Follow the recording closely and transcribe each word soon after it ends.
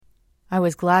I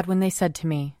was glad when they said to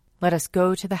me, "Let us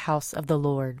go to the house of the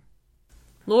Lord."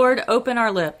 Lord, open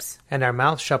our lips, and our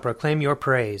mouth shall proclaim your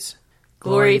praise.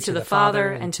 Glory to the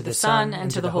Father, and to the Son, and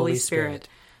to the Holy Spirit,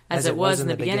 as it was in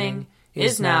the beginning,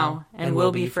 is now, and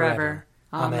will be forever.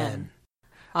 Amen.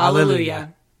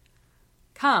 Alleluia.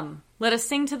 Come, let us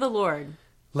sing to the Lord.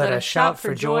 Let us shout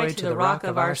for joy to the rock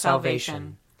of our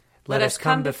salvation. Let us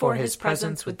come before his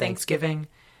presence with thanksgiving,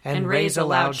 and raise a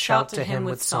loud shout to him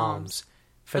with psalms.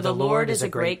 For the Lord is a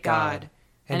great God,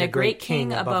 and a great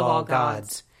King above all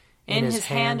gods. In his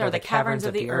hand are the caverns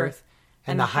of the earth,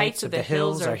 and the heights of the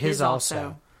hills are his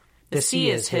also. The sea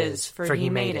is his, for he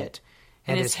made it,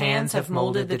 and his hands have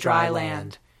molded the dry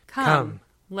land. Come,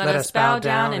 let us bow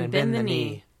down and bend the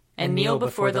knee, and kneel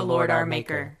before the Lord our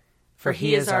Maker. For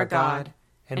he is our God,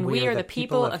 and we are the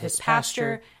people of his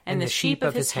pasture and the sheep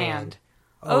of his hand.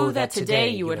 Oh, that today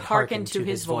you would hearken to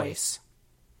his voice.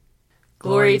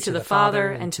 Glory to the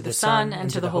Father, and to the Son, and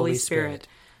to the Holy Spirit,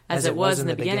 as it was in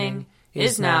the beginning,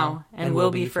 is now, and will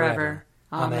be forever.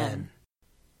 Amen.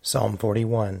 Psalm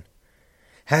 41.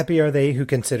 Happy are they who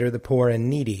consider the poor and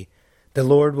needy. The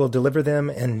Lord will deliver them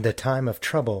in the time of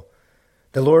trouble.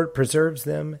 The Lord preserves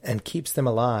them and keeps them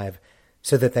alive,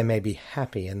 so that they may be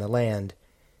happy in the land.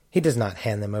 He does not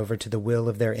hand them over to the will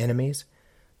of their enemies.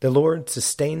 The Lord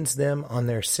sustains them on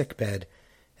their sickbed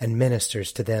and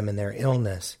ministers to them in their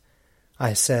illness.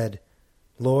 I said,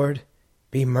 Lord,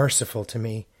 be merciful to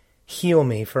me. Heal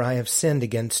me, for I have sinned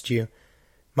against you.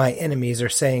 My enemies are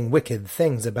saying wicked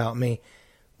things about me.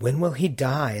 When will he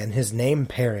die and his name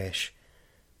perish?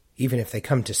 Even if they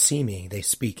come to see me, they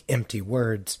speak empty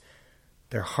words.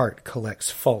 Their heart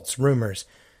collects false rumors.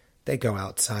 They go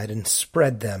outside and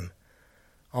spread them.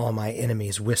 All my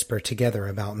enemies whisper together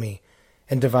about me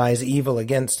and devise evil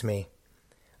against me.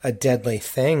 A deadly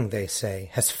thing, they say,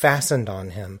 has fastened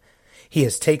on him. He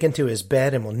is taken to his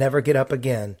bed and will never get up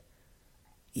again.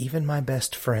 Even my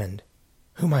best friend,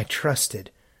 whom I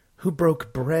trusted, who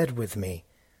broke bread with me,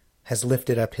 has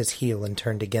lifted up his heel and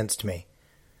turned against me.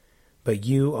 But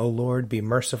you, O Lord, be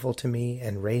merciful to me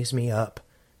and raise me up,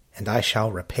 and I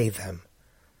shall repay them.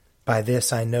 By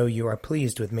this I know you are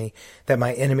pleased with me, that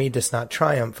my enemy does not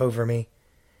triumph over me.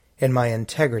 In my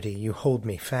integrity you hold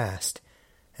me fast,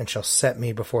 and shall set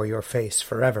me before your face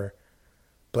forever.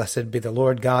 Blessed be the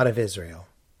Lord God of Israel,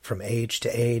 from age to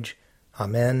age.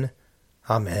 Amen.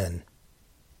 Amen.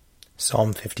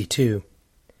 Psalm 52.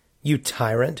 You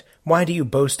tyrant, why do you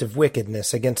boast of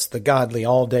wickedness against the godly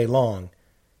all day long?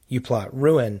 You plot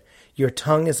ruin. Your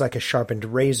tongue is like a sharpened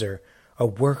razor, a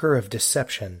worker of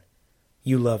deception.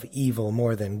 You love evil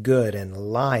more than good, and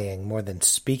lying more than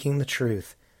speaking the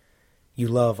truth. You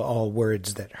love all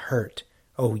words that hurt,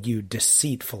 O you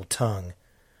deceitful tongue.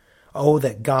 Oh,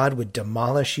 that God would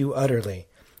demolish you utterly,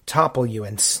 topple you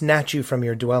and snatch you from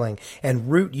your dwelling,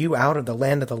 and root you out of the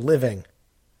land of the living.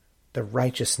 The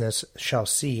righteousness shall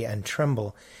see and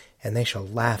tremble, and they shall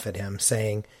laugh at him,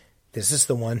 saying, This is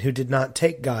the one who did not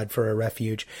take God for a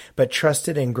refuge, but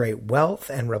trusted in great wealth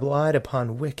and relied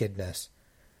upon wickedness.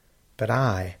 But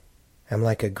I am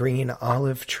like a green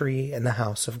olive tree in the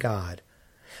house of God.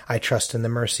 I trust in the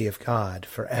mercy of God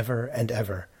forever and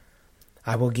ever.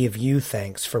 I will give you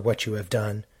thanks for what you have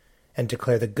done, and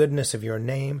declare the goodness of your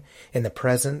name in the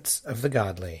presence of the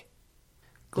godly.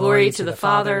 Glory to the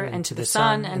Father, and to the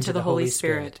Son, and to the Holy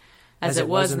Spirit, as it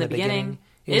was in the beginning,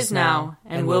 is now,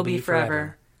 and will be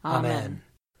forever. Amen.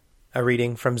 A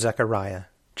reading from Zechariah,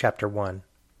 chapter 1.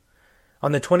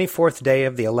 On the 24th day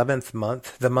of the 11th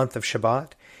month, the month of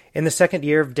Shebat, in the 2nd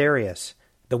year of Darius,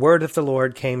 the word of the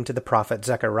Lord came to the prophet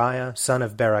Zechariah, son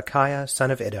of Berechiah,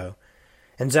 son of Iddo.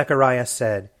 And Zechariah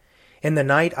said, In the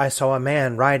night I saw a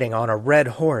man riding on a red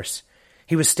horse.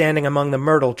 He was standing among the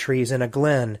myrtle trees in a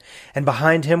glen, and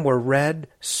behind him were red,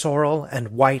 sorrel, and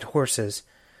white horses.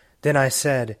 Then I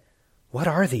said, What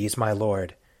are these, my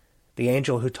lord? The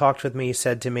angel who talked with me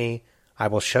said to me, I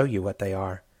will show you what they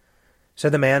are. So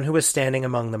the man who was standing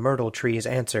among the myrtle trees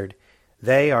answered,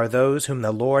 They are those whom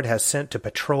the Lord has sent to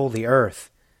patrol the earth.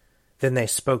 Then they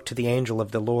spoke to the angel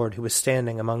of the Lord who was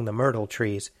standing among the myrtle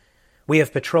trees. We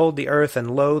have patrolled the earth,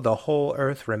 and lo, the whole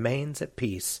earth remains at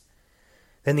peace.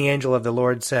 Then the angel of the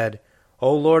Lord said,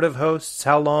 O Lord of hosts,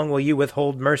 how long will you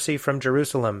withhold mercy from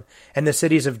Jerusalem and the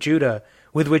cities of Judah,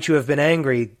 with which you have been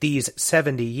angry these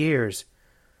 70 years?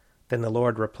 Then the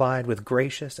Lord replied with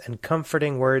gracious and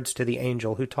comforting words to the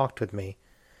angel who talked with me.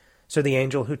 So the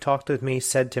angel who talked with me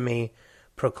said to me,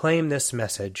 Proclaim this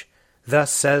message.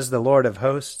 Thus says the Lord of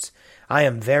hosts, I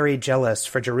am very jealous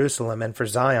for Jerusalem and for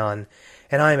Zion,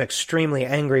 and I am extremely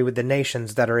angry with the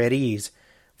nations that are at ease.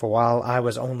 For while I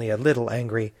was only a little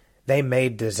angry, they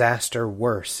made disaster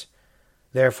worse.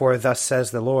 Therefore thus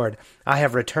says the Lord, I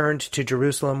have returned to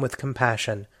Jerusalem with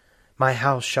compassion. My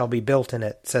house shall be built in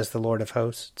it, says the Lord of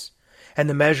hosts. And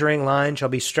the measuring line shall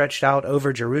be stretched out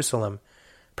over Jerusalem.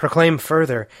 Proclaim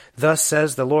further, thus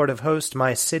says the Lord of hosts,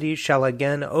 my city shall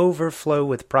again overflow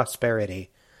with prosperity.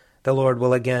 The Lord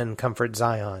will again comfort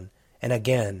Zion, and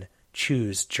again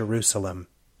choose Jerusalem.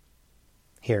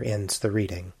 Here ends the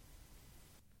reading.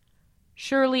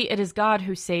 Surely it is God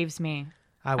who saves me.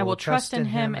 I will trust in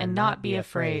him and not be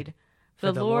afraid.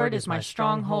 For the Lord is my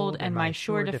stronghold and my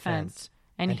sure defense,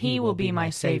 and he will be my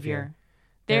Savior.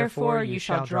 Therefore you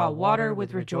shall draw water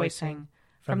with rejoicing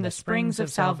from the springs of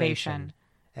salvation.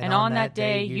 And on that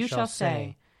day you shall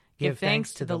say, Give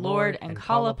thanks to the Lord and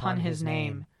call upon his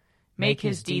name. Make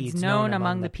his deeds known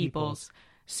among the peoples.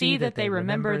 See that they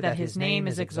remember that his name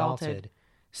is exalted.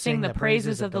 Sing the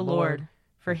praises of the Lord,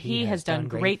 for he has done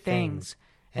great things,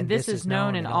 and this is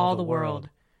known in all the world.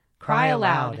 Cry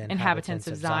aloud, inhabitants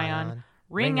of Zion,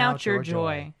 ring out your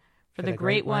joy, for the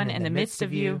great one in the midst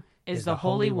of you is the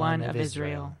Holy One of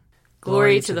Israel.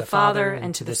 Glory to the Father,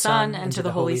 and to the Son, and to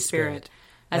the Holy Spirit,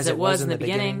 as it was in the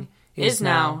beginning, is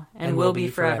now, and will be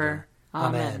forever.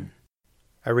 Amen.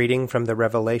 A reading from the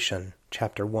Revelation,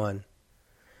 chapter 1.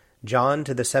 John,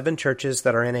 to the 7 churches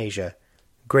that are in Asia,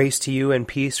 grace to you and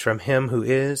peace from him who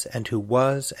is, and who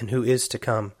was, and who is to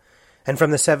come, and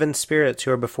from the 7 spirits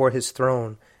who are before his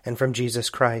throne, and from Jesus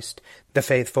Christ, the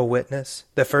faithful witness,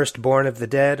 the firstborn of the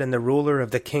dead, and the ruler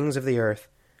of the kings of the earth,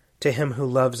 to him who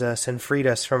loves us and freed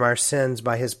us from our sins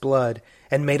by his blood,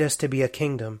 and made us to be a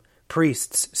kingdom,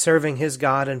 priests serving his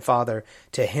God and Father,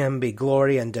 to him be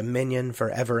glory and dominion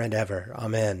forever and ever.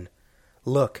 Amen.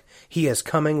 Look, he is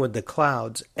coming with the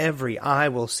clouds. Every eye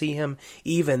will see him,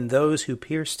 even those who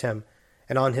pierced him.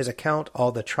 And on his account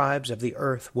all the tribes of the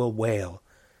earth will wail.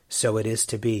 So it is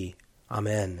to be.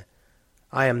 Amen.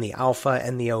 I am the Alpha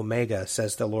and the Omega,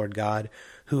 says the Lord God,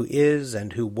 who is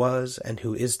and who was and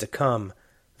who is to come,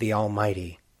 the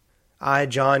Almighty. I,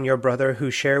 John, your brother,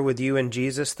 who share with you in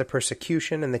Jesus the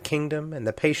persecution and the kingdom and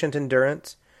the patient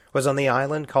endurance, was on the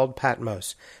island called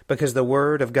Patmos, because the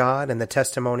word of God and the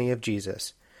testimony of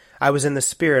Jesus. I was in the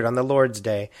Spirit on the Lord's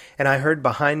day, and I heard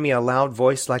behind me a loud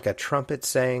voice like a trumpet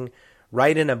saying,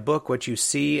 Write in a book what you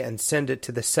see and send it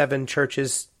to the 7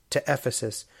 churches, to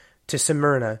Ephesus, to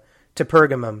Smyrna, to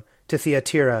Pergamum, to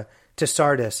Thyatira, to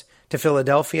Sardis, to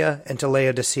Philadelphia, and to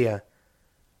Laodicea.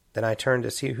 Then I turned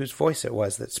to see whose voice it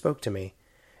was that spoke to me.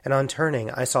 And on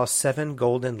turning, I saw 7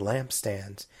 golden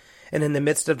lampstands. And in the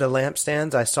midst of the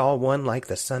lampstands I saw one like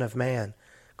the Son of Man,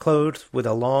 clothed with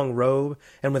a long robe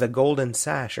and with a golden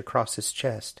sash across his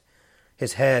chest.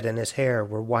 His head and his hair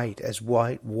were white as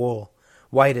white wool,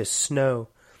 white as snow.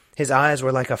 His eyes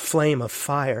were like a flame of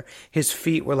fire. His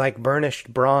feet were like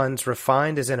burnished bronze,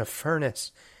 refined as in a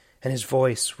furnace. And his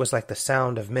voice was like the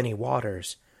sound of many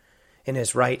waters. In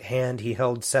his right hand he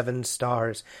held 7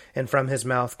 stars, and from his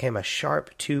mouth came a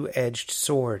sharp 2-edged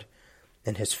sword,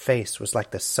 and his face was like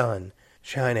the sun,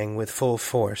 shining with full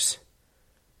force.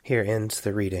 Here ends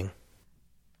the reading.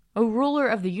 O ruler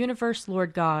of the universe,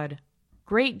 Lord God,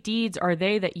 great deeds are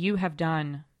they that you have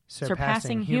done,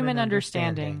 surpassing human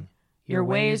understanding. Your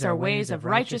ways are ways of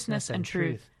righteousness and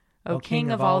truth, O King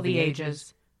of all the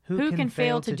ages. Who can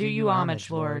fail to do you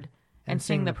homage, Lord, and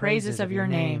sing the praises of your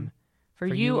name? For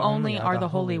you only are the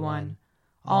Holy One.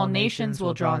 All nations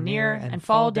will draw near and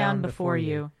fall down before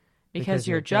you, because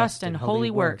your just and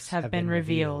holy works have been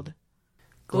revealed.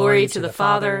 Glory to the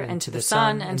Father, and to the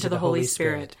Son, and to the Holy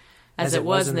Spirit, as it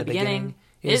was in the beginning,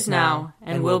 is now,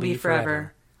 and will be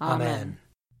forever. Amen.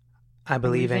 I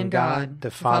believe in God,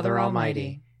 the Father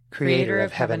Almighty, creator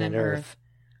of heaven and earth.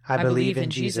 I believe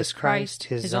in Jesus Christ,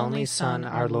 his only Son,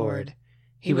 our Lord.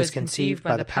 He was conceived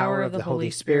by the power of the Holy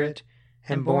Spirit,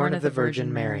 and born of the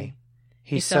Virgin Mary.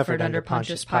 He suffered under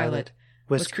Pontius Pilate,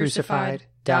 was crucified,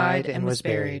 died, and was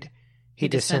buried. He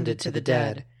descended to the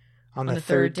dead. On the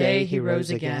 3rd day he rose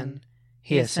again.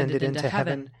 He ascended into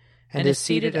heaven, and is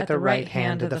seated at the right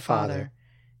hand of the Father.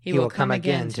 He will come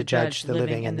again to judge the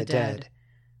living and the dead.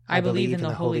 I believe in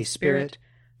the Holy Spirit,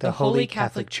 the Holy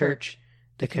Catholic Church,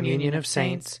 the communion of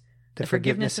saints, the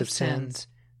forgiveness of sins,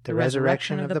 the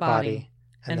resurrection of the body,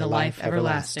 and the life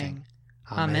everlasting.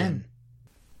 Amen.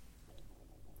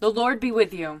 The Lord be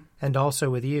with you. And also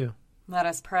with you. Let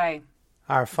us pray.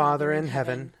 Our Father in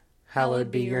heaven, hallowed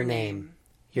be your name.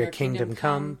 Your kingdom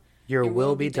come, your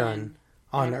will be done,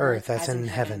 on earth as in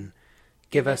heaven.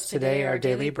 Give us today our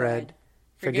daily bread.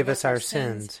 Forgive us our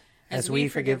sins, as we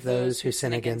forgive those who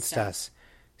sin against us.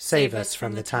 Save us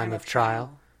from the time of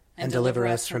trial, and deliver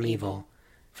us from evil.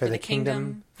 For the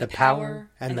kingdom, the power,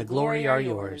 and the glory are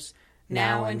yours,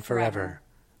 now and forever.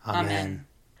 Amen.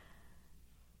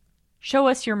 Show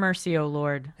us your mercy, O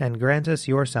Lord, and grant us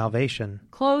your salvation.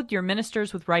 Clothe your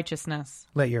ministers with righteousness.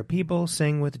 Let your people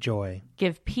sing with joy.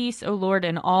 Give peace, O Lord,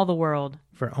 in all the world.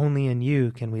 For only in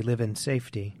you can we live in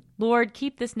safety. Lord,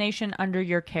 keep this nation under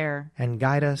your care. And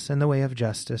guide us in the way of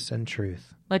justice and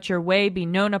truth. Let your way be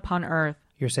known upon earth.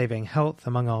 Your saving health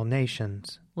among all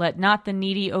nations. Let not the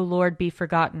needy, O Lord, be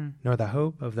forgotten. Nor the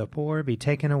hope of the poor be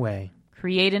taken away.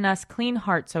 Create in us clean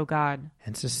hearts, O God.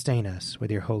 And sustain us with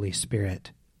your Holy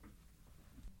Spirit.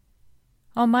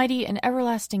 Almighty and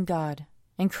everlasting God,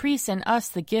 increase in us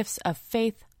the gifts of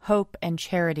faith, hope, and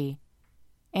charity,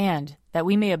 and, that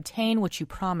we may obtain what you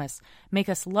promise, make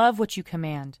us love what you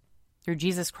command. Through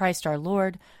Jesus Christ our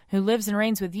Lord, who lives and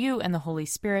reigns with you and the Holy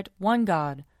Spirit, one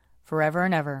God, forever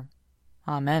and ever.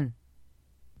 Amen.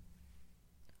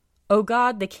 O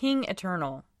God, the King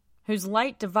eternal, whose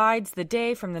light divides the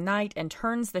day from the night and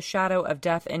turns the shadow of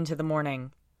death into the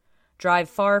morning, drive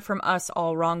far from us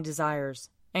all wrong desires.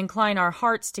 Incline our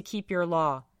hearts to keep your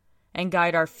law, and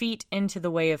guide our feet into the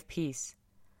way of peace,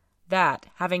 that,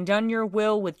 having done your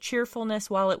will with cheerfulness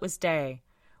while it was day,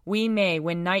 we may,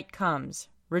 when night comes,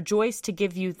 rejoice to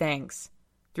give you thanks.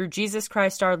 Through Jesus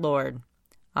Christ our Lord.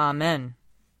 Amen.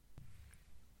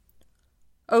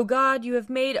 O God, you have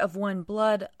made of one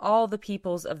blood all the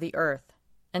peoples of the earth,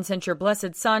 and sent your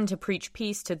blessed Son to preach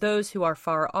peace to those who are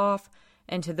far off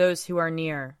and to those who are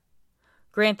near.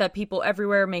 Grant that people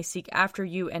everywhere may seek after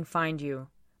you and find you.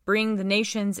 Bring the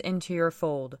nations into your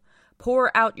fold.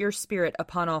 Pour out your Spirit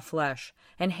upon all flesh,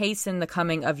 and hasten the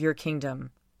coming of your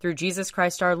kingdom. Through Jesus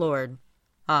Christ our Lord.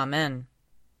 Amen.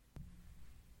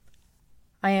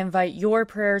 I invite your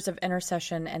prayers of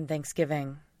intercession and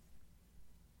thanksgiving.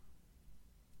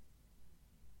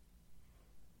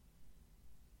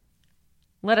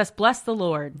 Let us bless the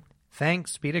Lord.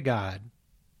 Thanks be to God.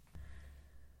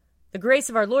 The grace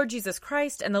of our Lord Jesus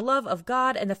Christ, and the love of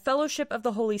God, and the fellowship of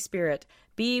the Holy Spirit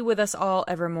be with us all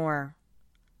evermore.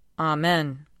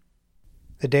 Amen.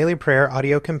 The Daily Prayer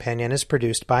audio companion is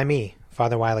produced by me,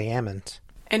 Father Wiley Ammons.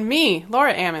 And me,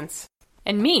 Laura Ammons.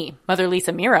 And me, Mother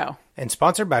Lisa Miro. And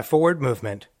sponsored by Forward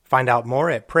Movement. Find out more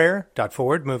at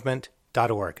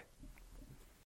prayer.forwardmovement.org.